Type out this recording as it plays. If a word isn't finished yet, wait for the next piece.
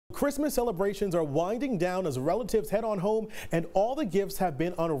Christmas celebrations are winding down as relatives head on home and all the gifts have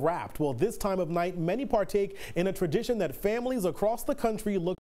been unwrapped. Well, this time of night, many partake in a tradition that families across the country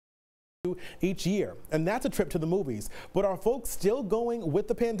look to each year, and that's a trip to the movies. But are folks still going with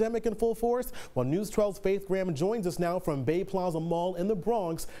the pandemic in full force? Well, News 12's Faith Graham joins us now from Bay Plaza Mall in the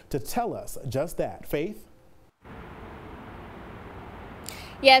Bronx to tell us just that. Faith?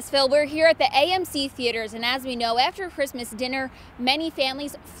 Yes, Phil, we're here at the AMC theaters, and as we know, after Christmas dinner, many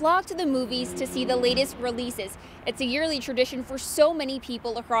families flock to the movies to see the latest releases. It's a yearly tradition for so many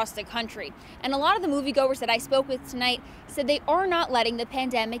people across the country. And a lot of the moviegoers that I spoke with tonight said they are not letting the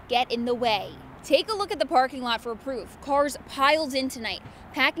pandemic get in the way. Take a look at the parking lot for proof. Cars piled in tonight,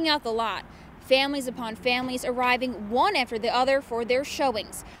 packing out the lot. Families upon families arriving one after the other for their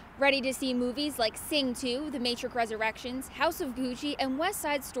showings. Ready to see movies like Sing 2, The Matrix Resurrections, House of Gucci, and West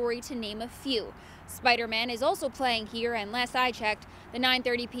Side Story, to name a few. Spider-Man is also playing here, and last I checked, the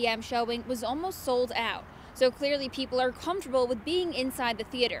 9:30 p.m. showing was almost sold out. So clearly people are comfortable with being inside the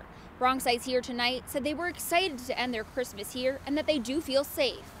theater. Bronxites here tonight said they were excited to end their Christmas here and that they do feel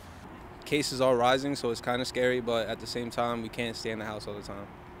safe. Cases are rising, so it's kind of scary, but at the same time, we can't stay in the house all the time.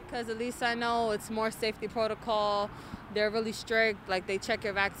 Because at least I know it's more safety protocol. They're really strict. Like, they check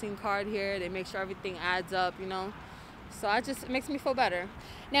your vaccine card here. They make sure everything adds up, you know. So it makes me feel better.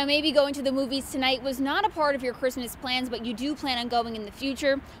 Now, maybe going to the movies tonight was not a part of your Christmas plans, but you do plan on going in the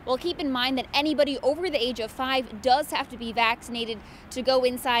future. Well, keep in mind that anybody over the age of 5 does have to be vaccinated to go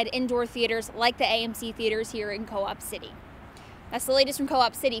inside indoor theaters like the AMC theaters here in Co-op City. That's the latest from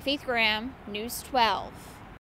Co-op City. Faith Graham, News 12.